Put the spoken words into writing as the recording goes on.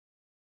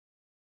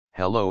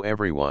Hello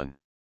everyone.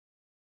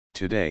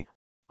 Today,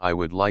 I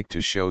would like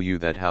to show you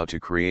that how to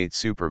create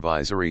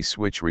supervisory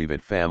switch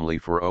Revit family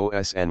for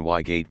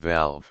OS&Y gate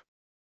valve.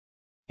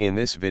 In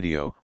this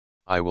video,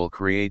 I will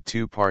create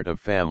two part of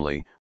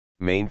family,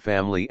 main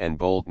family and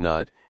bolt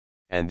nut,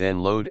 and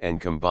then load and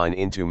combine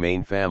into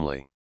main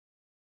family.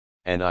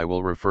 And I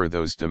will refer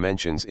those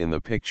dimensions in the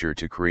picture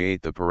to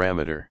create the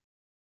parameter.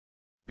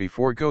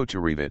 Before go to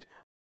Revit,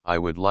 I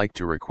would like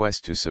to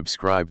request to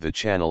subscribe the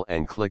channel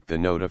and click the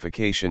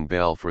notification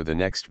bell for the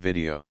next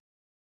video.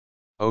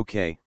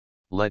 Okay,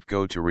 let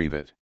go to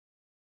Revit.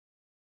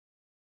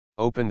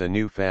 Open the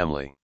new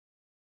family.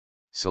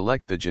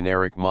 Select the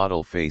generic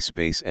model face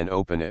base and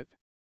open it.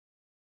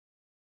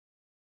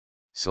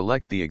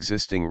 Select the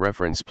existing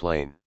reference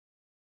plane.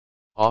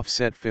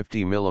 Offset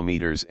 50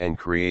 mm and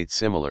create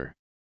similar.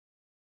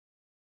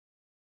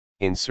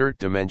 Insert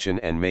dimension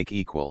and make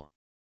equal.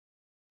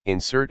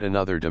 Insert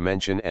another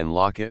dimension and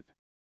lock it.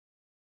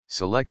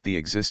 Select the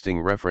existing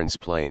reference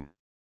plane.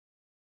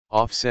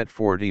 Offset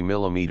 40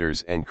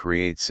 mm and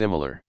create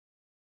similar.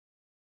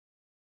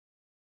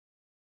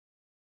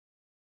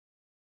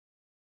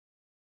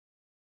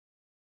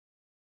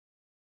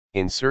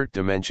 Insert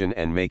dimension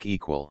and make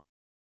equal.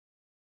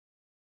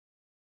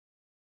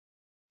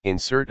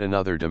 Insert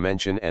another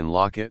dimension and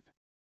lock it.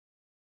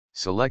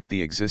 Select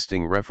the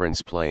existing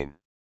reference plane.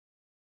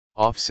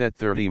 Offset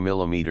 30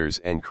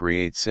 mm and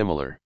create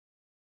similar.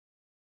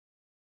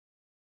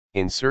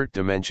 Insert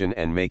dimension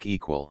and make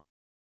equal.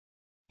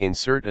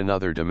 Insert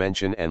another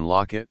dimension and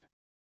lock it.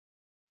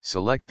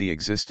 Select the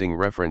existing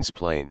reference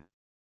plane.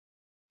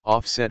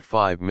 Offset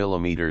 5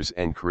 mm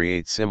and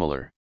create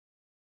similar.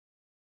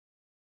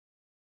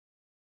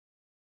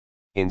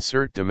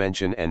 Insert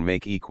dimension and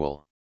make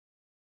equal.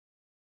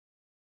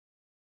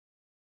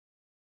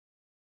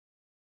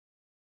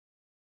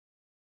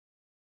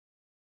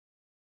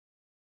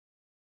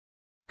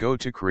 Go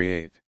to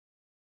Create.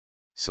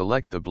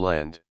 Select the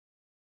blend.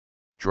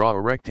 Draw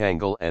a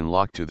rectangle and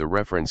lock to the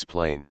reference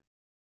plane.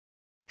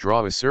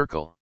 Draw a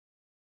circle.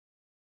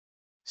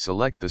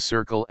 Select the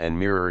circle and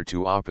mirror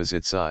to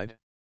opposite side.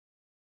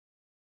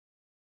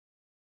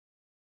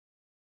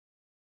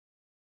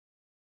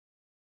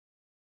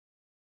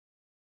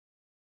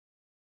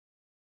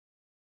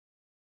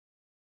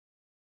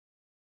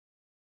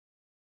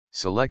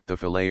 Select the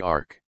fillet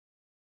arc.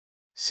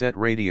 Set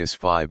radius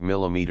 5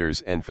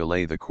 mm and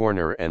fillet the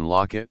corner and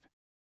lock it.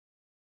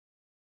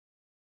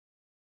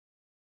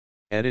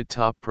 Edit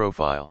top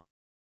profile.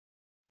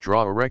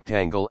 Draw a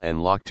rectangle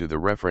and lock to the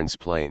reference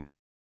plane.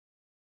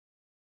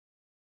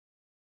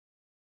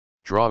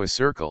 Draw a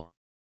circle.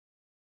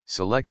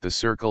 Select the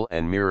circle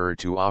and mirror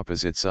to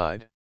opposite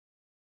side.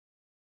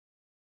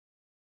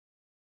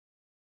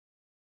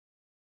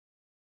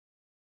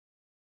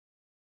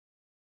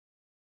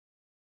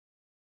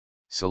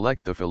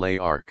 Select the fillet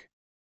arc.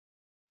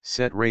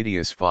 Set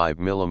radius 5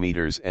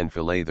 mm and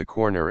fillet the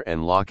corner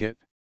and lock it.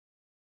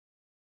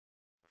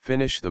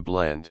 Finish the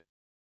blend.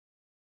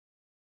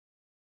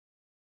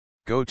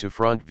 Go to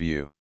front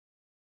view.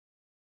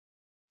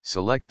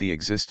 Select the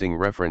existing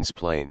reference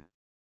plane.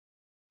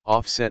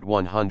 Offset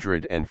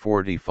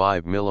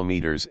 145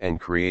 mm and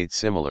create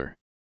similar.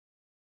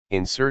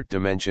 Insert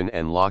dimension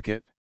and lock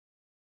it.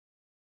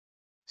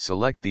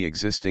 Select the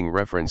existing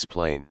reference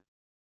plane.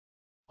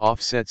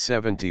 Offset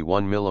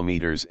 71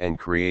 mm and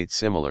create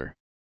similar.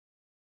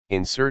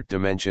 Insert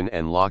dimension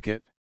and lock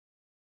it.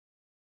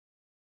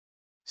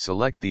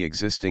 Select the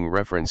existing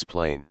reference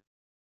plane.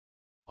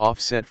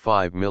 Offset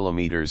 5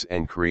 mm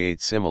and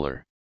create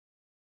similar.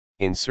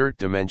 Insert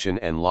dimension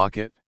and lock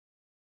it.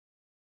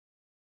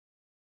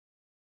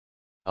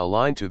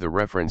 Align to the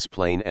reference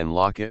plane and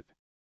lock it.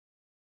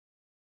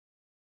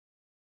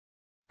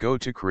 Go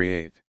to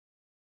Create.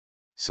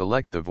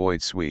 Select the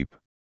void sweep.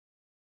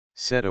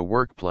 Set a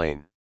work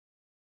plane.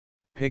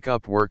 Pick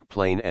up work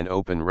plane and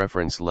open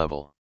reference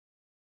level.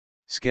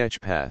 Sketch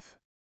path.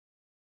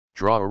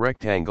 Draw a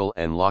rectangle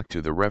and lock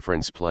to the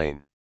reference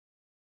plane.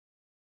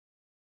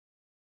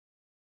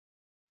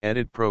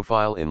 Edit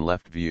profile in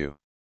left view.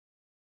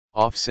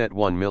 Offset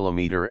 1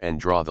 mm and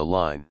draw the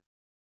line.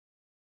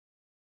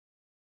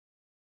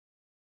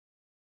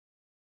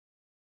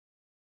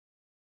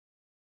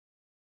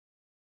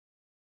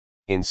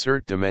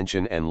 Insert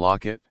dimension and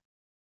lock it.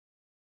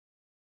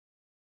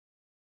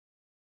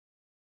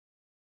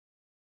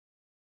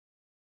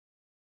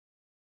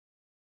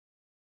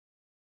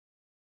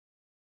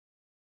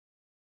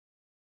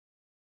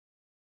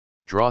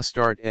 Draw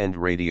start-end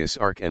radius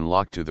arc and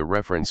lock to the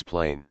reference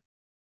plane.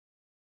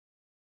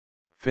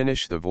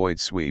 Finish the void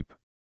sweep.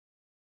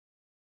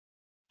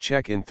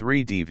 Check in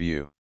 3D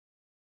view.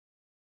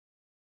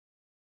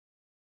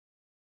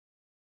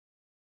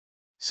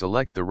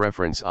 Select the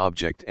reference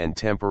object and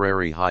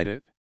temporarily hide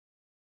it.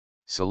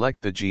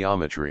 Select the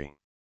geometry.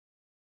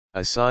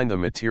 Assign the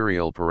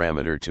material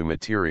parameter to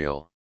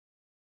material.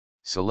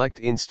 Select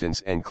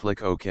instance and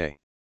click OK.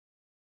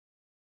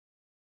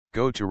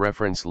 Go to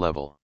reference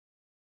level.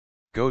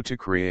 Go to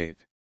Create.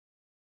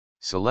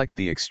 Select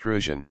the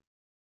extrusion.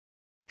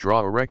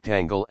 Draw a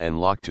rectangle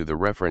and lock to the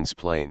reference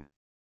plane.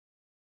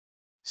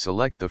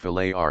 Select the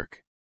fillet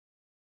arc.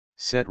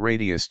 Set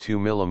radius 2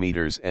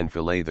 mm and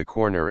fillet the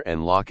corner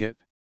and lock it.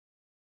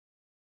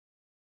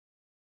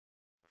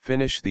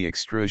 Finish the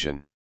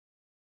extrusion.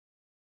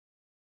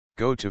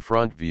 Go to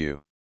front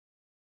view.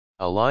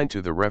 Align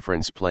to the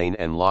reference plane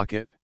and lock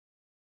it.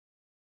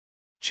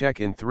 Check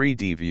in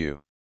 3D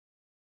view.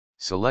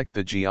 Select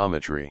the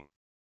geometry.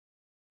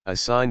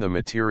 Assign the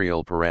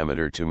material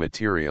parameter to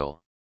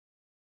material.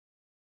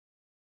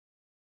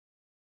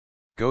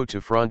 Go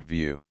to front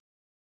view.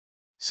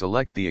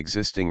 Select the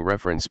existing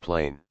reference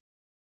plane.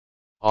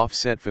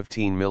 Offset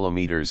 15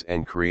 mm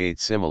and create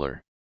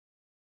similar.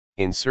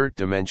 Insert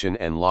dimension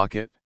and lock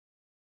it.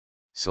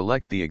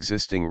 Select the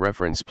existing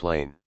reference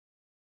plane.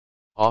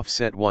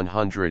 Offset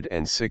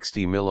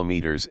 160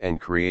 mm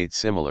and create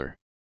similar.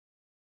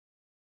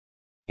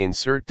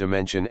 Insert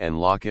dimension and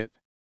lock it.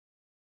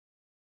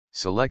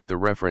 Select the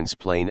reference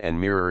plane and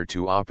mirror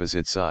to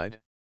opposite side.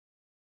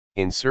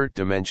 Insert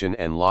dimension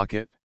and lock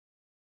it.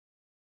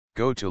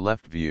 Go to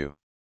left view.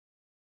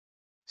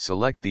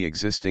 Select the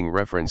existing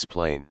reference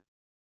plane.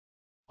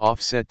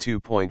 Offset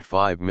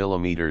 2.5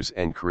 mm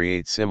and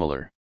create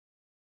similar.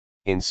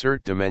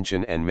 Insert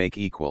dimension and make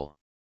equal.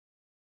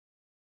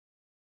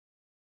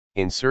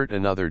 Insert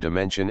another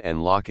dimension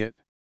and lock it.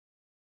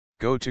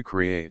 Go to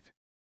create.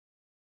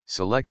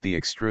 Select the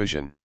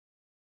extrusion.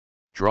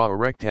 Draw a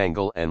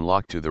rectangle and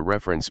lock to the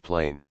reference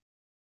plane.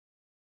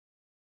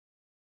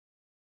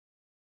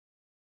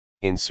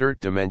 Insert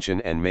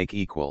dimension and make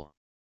equal.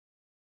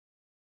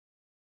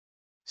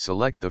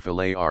 Select the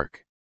fillet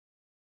arc.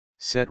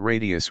 Set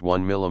radius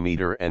 1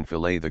 mm and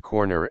fillet the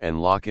corner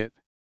and lock it.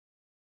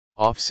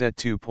 Offset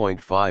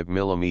 2.5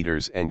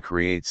 mm and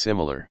create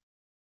similar.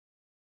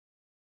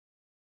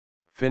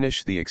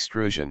 Finish the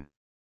extrusion.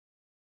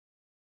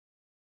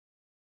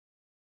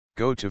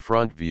 Go to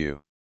front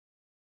view.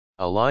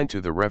 Align to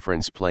the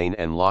reference plane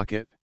and lock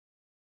it.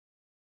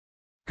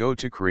 Go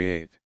to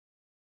create.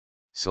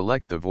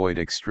 Select the void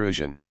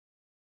extrusion.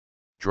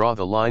 Draw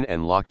the line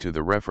and lock to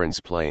the reference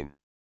plane.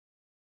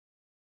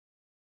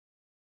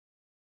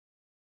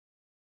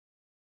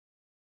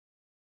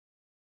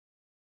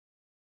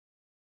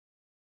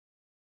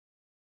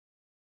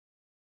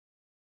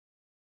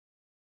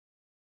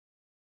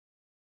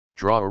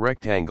 Draw a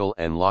rectangle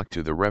and lock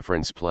to the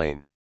reference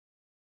plane.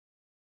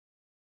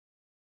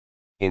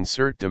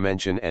 Insert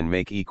dimension and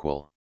make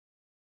equal.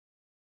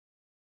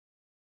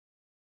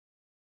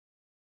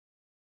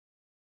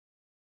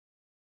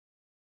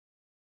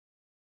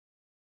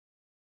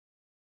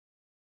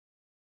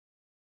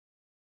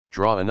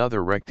 Draw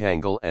another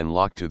rectangle and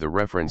lock to the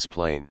reference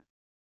plane.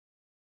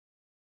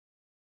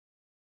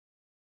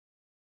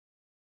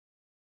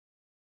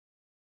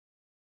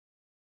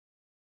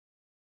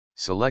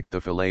 Select the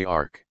fillet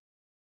arc.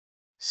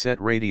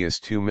 Set radius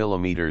 2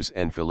 mm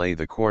and fillet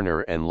the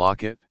corner and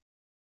lock it.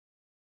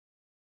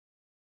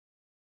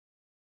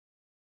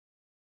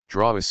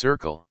 Draw a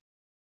circle.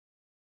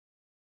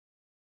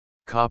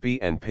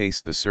 Copy and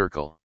paste the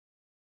circle.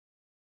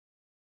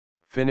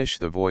 Finish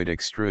the void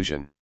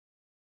extrusion.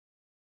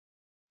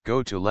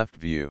 Go to left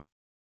view.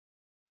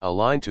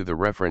 Align to the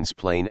reference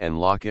plane and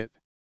lock it.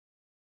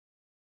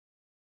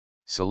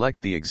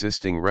 Select the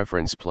existing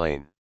reference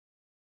plane.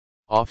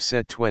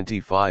 Offset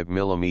 25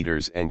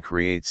 mm and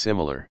create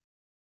similar.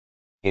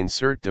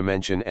 Insert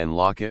dimension and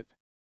lock it.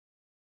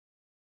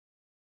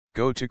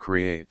 Go to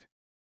create.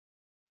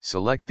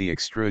 Select the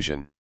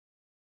extrusion.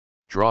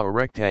 Draw a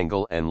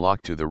rectangle and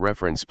lock to the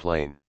reference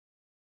plane.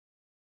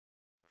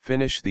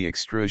 Finish the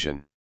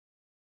extrusion.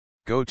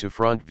 Go to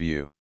front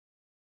view.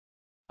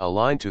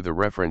 Align to the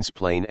reference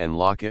plane and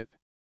lock it.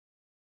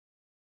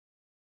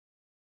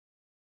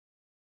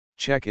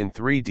 Check in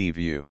 3D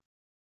view.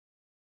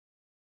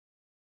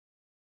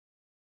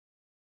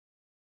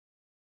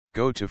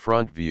 Go to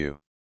front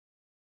view.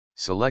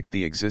 Select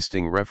the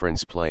existing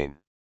reference plane.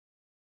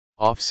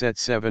 Offset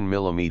 7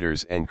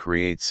 mm and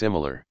create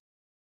similar.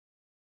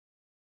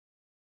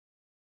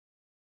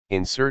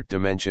 Insert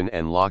dimension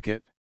and lock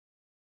it.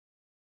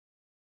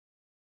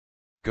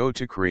 Go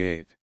to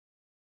create.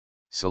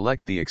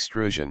 Select the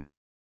extrusion.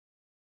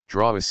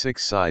 Draw a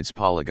 6 sides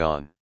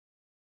polygon.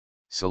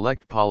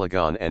 Select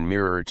polygon and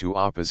mirror to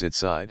opposite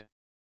side.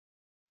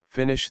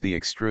 Finish the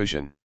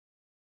extrusion.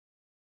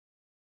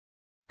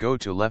 Go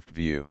to left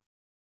view.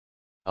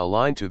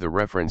 Align to the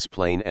reference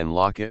plane and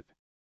lock it.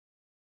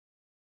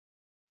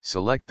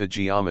 Select the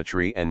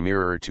geometry and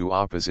mirror to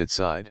opposite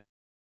side.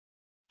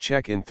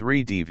 Check in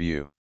 3D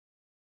view.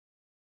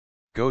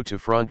 Go to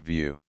front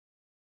view.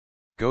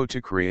 Go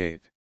to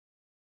create.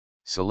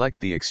 Select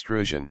the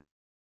extrusion.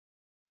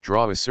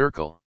 Draw a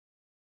circle.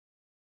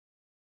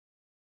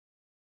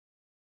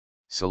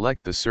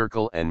 Select the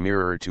circle and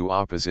mirror to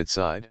opposite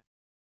side.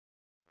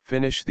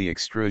 Finish the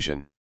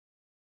extrusion.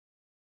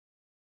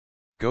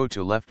 Go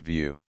to left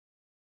view.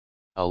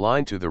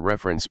 Align to the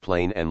reference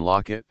plane and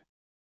lock it.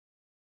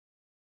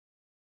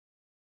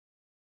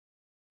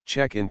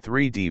 Check in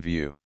 3D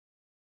view.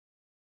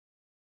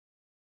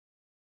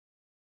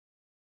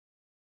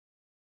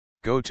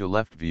 Go to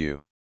left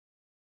view.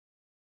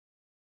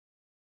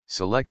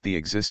 Select the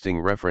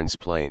existing reference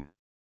plane.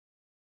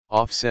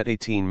 Offset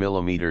 18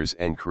 mm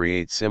and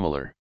create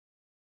similar.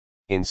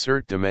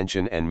 Insert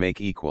dimension and make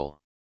equal.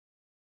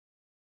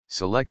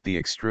 Select the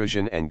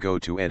extrusion and go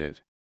to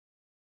Edit.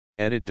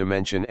 Edit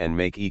dimension and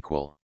make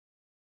equal.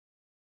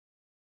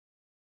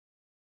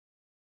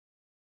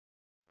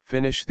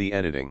 Finish the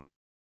editing.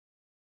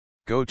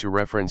 Go to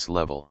reference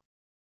level.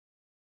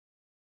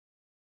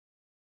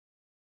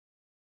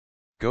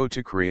 Go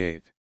to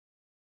Create.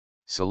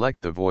 Select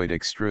the void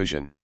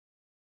extrusion.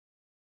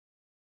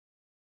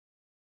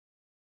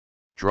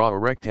 Draw a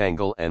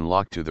rectangle and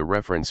lock to the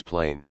reference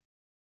plane.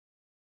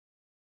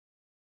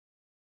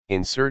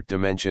 Insert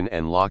dimension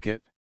and lock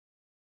it.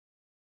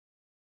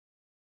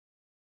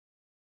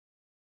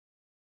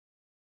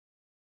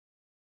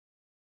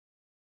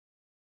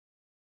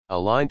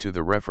 Align to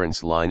the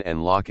reference line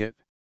and lock it.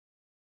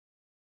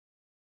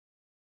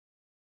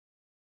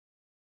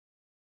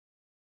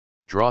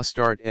 Draw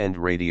start-end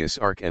radius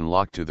arc and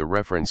lock to the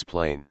reference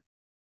plane.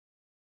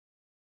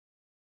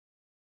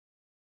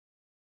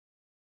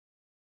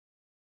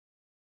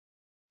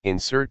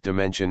 Insert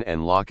dimension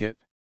and lock it.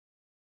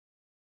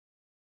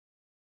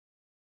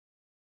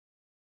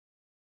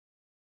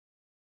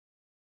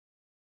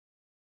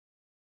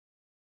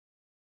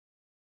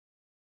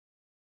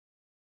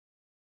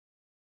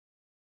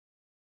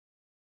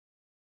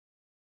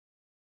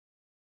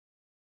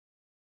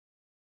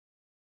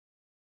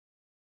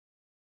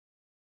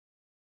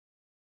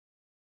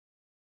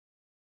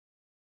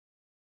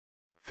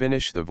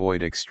 Finish the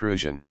void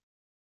extrusion.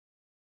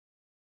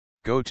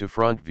 Go to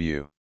front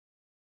view.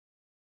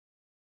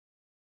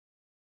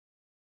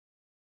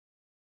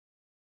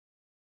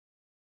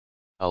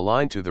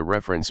 Align to the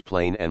reference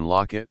plane and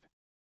lock it.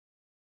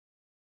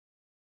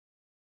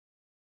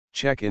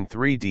 Check in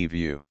 3D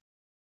view.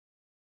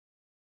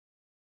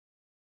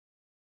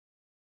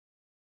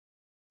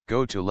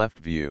 Go to left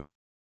view.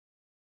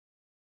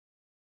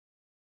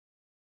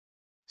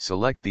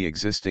 Select the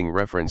existing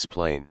reference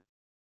plane.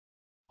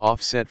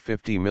 Offset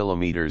 50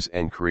 mm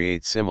and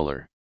create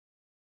similar.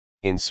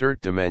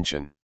 Insert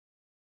dimension.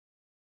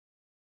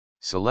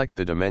 Select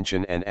the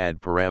dimension and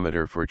add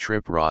parameter for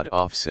trip rod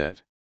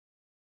offset.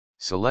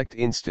 Select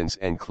instance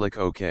and click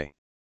OK.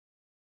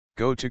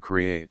 Go to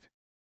Create.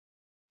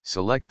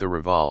 Select the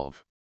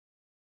revolve.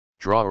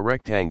 Draw a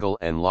rectangle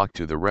and lock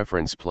to the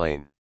reference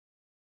plane.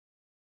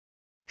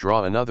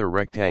 Draw another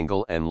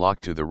rectangle and lock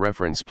to the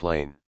reference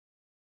plane.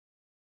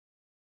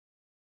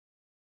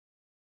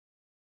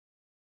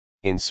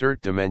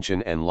 Insert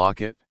dimension and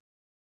lock it.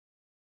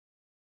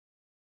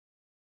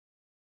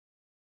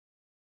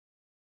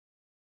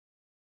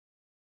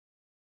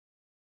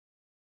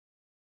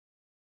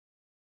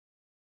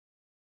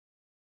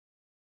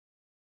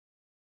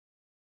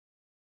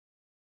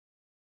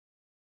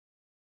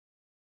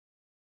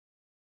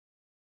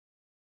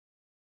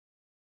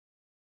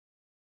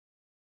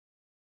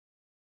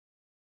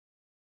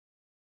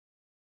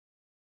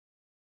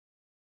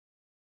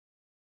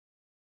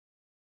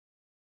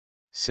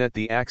 Set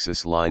the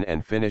axis line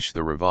and finish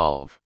the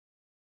revolve.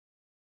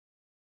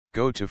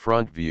 Go to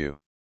front view.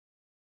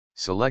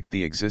 Select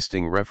the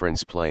existing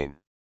reference plane.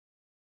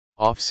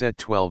 Offset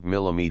 12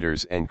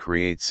 mm and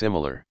create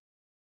similar.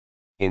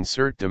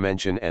 Insert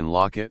dimension and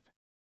lock it.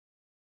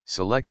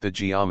 Select the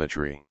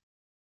geometry.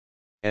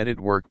 Edit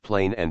work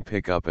plane and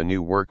pick up a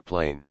new work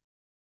plane.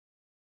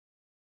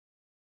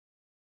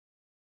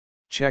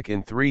 Check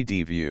in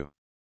 3D view.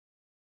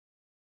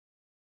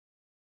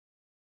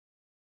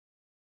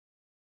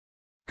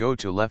 Go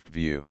to left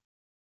view.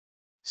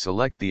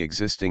 Select the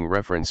existing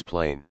reference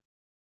plane.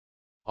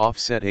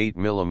 Offset 8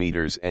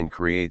 mm and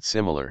create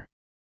similar.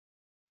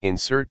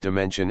 Insert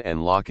dimension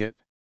and lock it.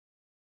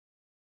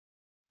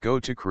 Go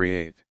to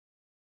Create.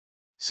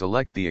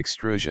 Select the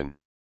extrusion.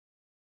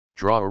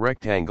 Draw a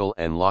rectangle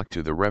and lock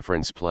to the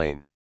reference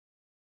plane.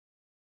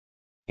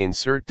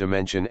 Insert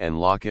dimension and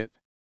lock it.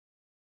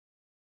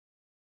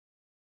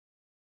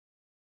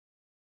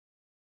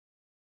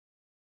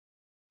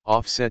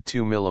 Offset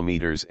 2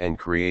 mm and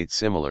create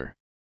similar.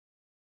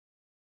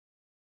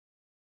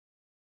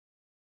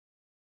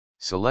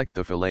 Select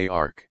the fillet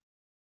arc.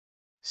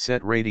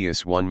 Set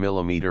radius 1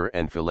 mm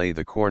and fillet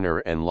the corner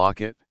and lock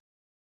it.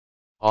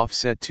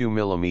 Offset 2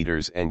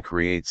 mm and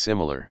create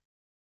similar.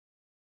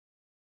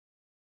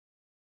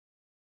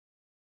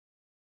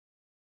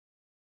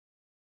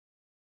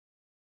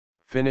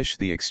 Finish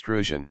the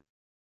extrusion.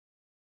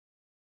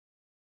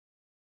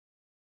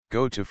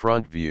 Go to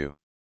front view.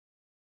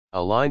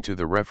 Align to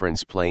the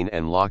reference plane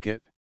and lock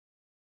it.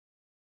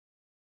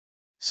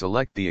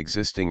 Select the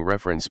existing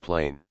reference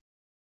plane.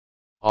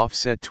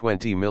 Offset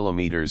 20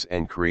 mm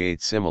and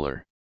create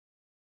similar.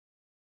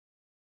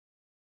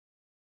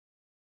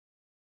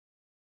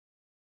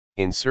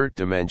 Insert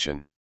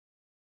dimension.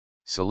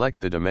 Select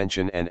the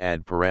dimension and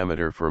add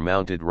parameter for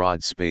mounted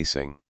rod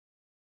spacing.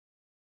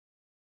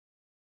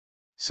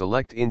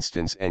 Select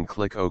instance and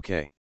click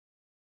OK.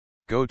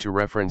 Go to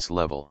reference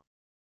level.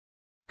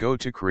 Go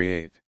to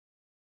Create.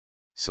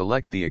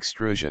 Select the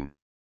extrusion.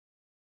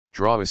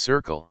 Draw a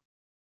circle.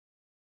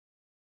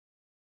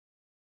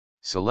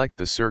 Select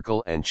the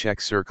circle and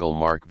check circle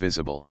mark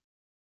visible.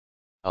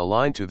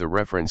 Align to the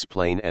reference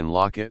plane and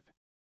lock it.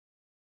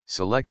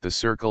 Select the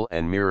circle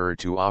and mirror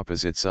to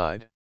opposite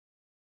side.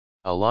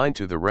 Align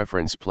to the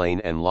reference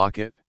plane and lock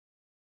it.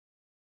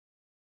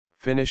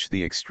 Finish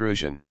the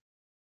extrusion.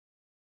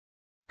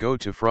 Go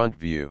to front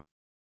view.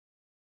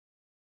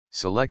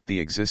 Select the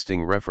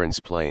existing reference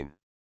plane.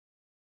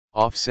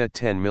 Offset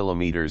 10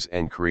 mm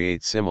and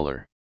create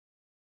similar.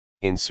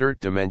 Insert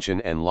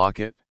dimension and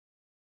lock it.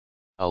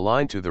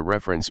 Align to the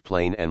reference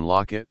plane and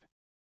lock it.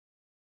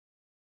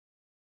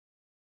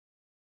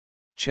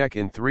 Check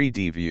in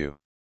 3D view.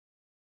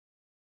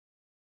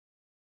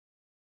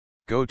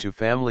 Go to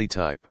family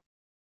type.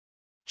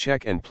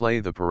 Check and play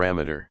the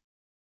parameter.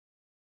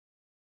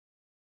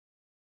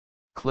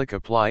 Click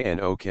apply and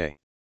OK.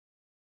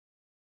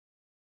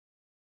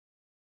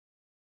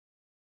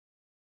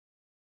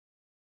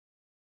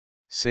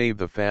 Save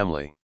the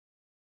family.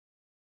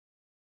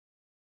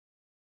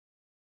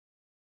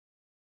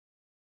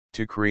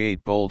 To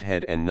create bolt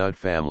head and nut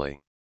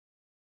family,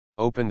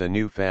 open the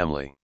new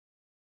family.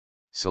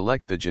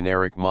 Select the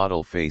generic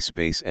model face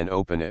base and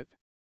open it.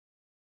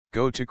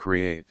 Go to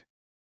create.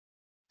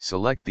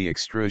 Select the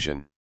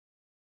extrusion.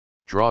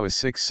 Draw a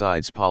 6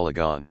 sides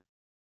polygon.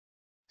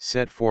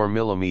 Set 4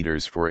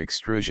 mm for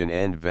extrusion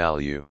end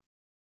value.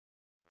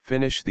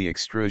 Finish the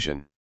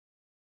extrusion.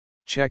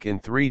 Check in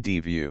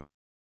 3D view.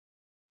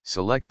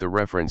 Select the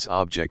reference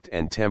object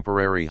and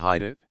temporarily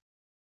hide it.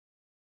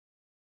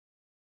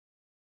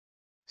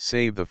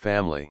 Save the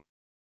family.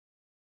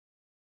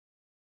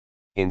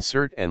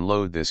 Insert and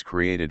load this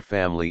created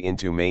family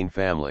into main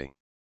family.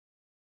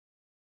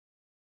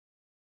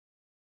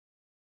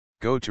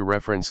 Go to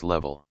reference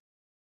level.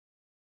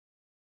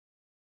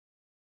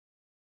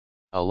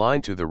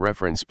 Align to the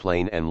reference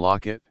plane and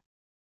lock it.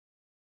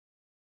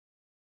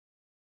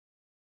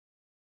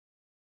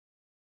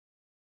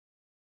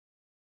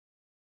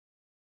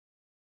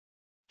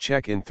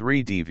 Check in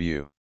 3D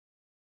view.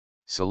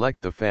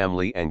 Select the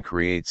family and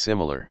create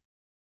similar.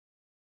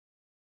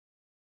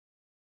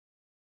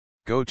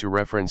 Go to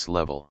reference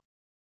level.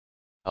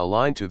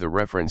 Align to the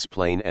reference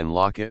plane and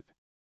lock it.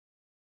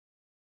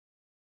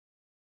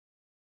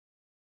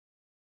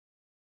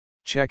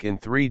 Check in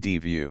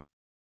 3D view.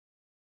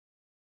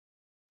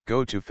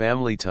 Go to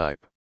family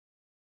type.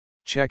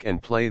 Check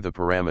and play the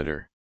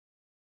parameter.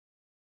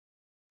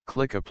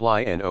 Click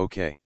apply and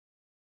OK.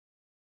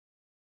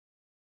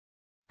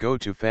 Go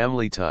to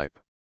family type.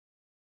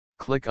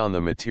 Click on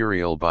the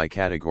material by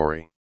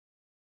category.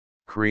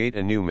 Create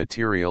a new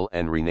material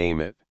and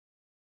rename it.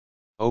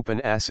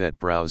 Open Asset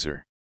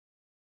Browser.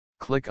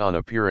 Click on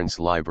Appearance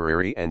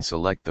Library and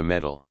select the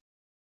metal.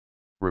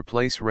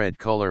 Replace red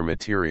color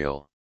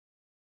material.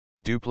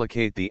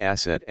 Duplicate the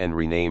asset and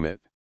rename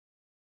it.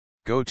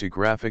 Go to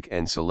Graphic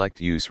and select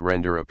Use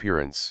Render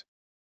Appearance.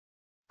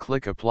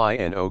 Click Apply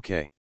and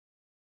OK.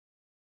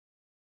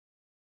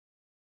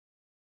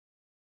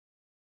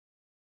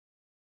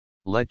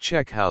 Let's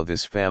check how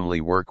this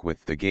family work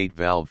with the gate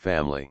valve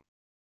family.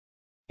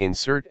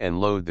 Insert and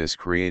load this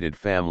created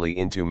family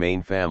into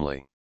main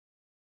family.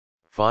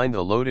 Find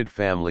the loaded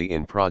family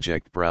in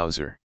Project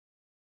Browser.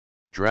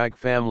 Drag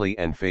family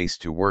and face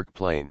to work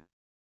plane.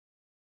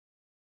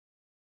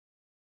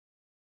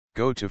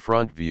 Go to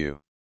front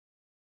view.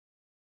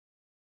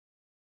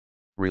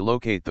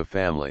 Relocate the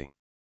family.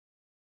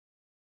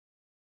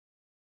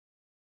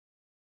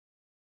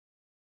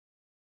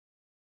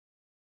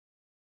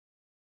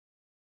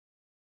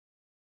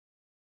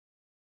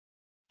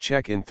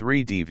 Check in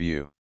 3D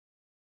view.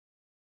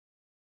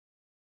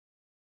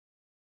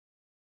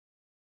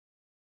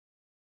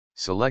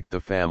 Select the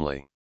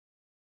family.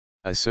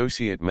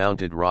 Associate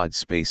mounted rod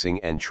spacing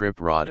and trip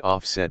rod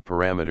offset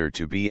parameter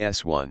to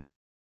BS1.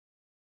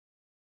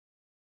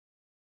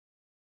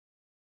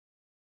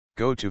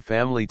 Go to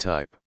family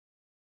type.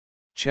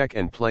 Check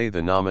and play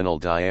the nominal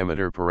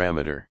diameter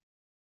parameter.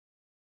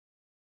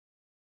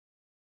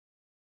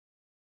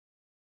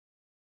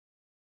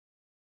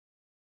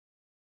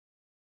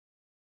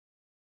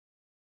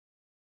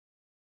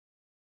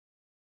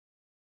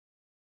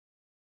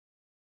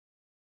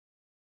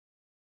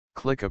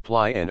 Click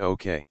Apply and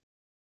OK.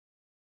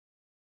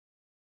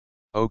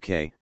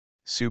 OK,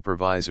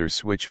 Supervisor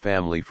switch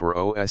family for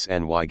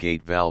OS&Y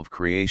gate valve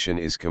creation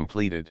is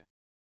completed.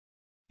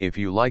 If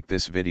you like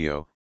this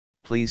video,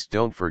 please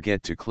don't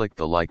forget to click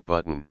the like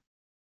button.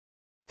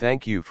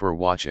 Thank you for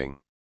watching.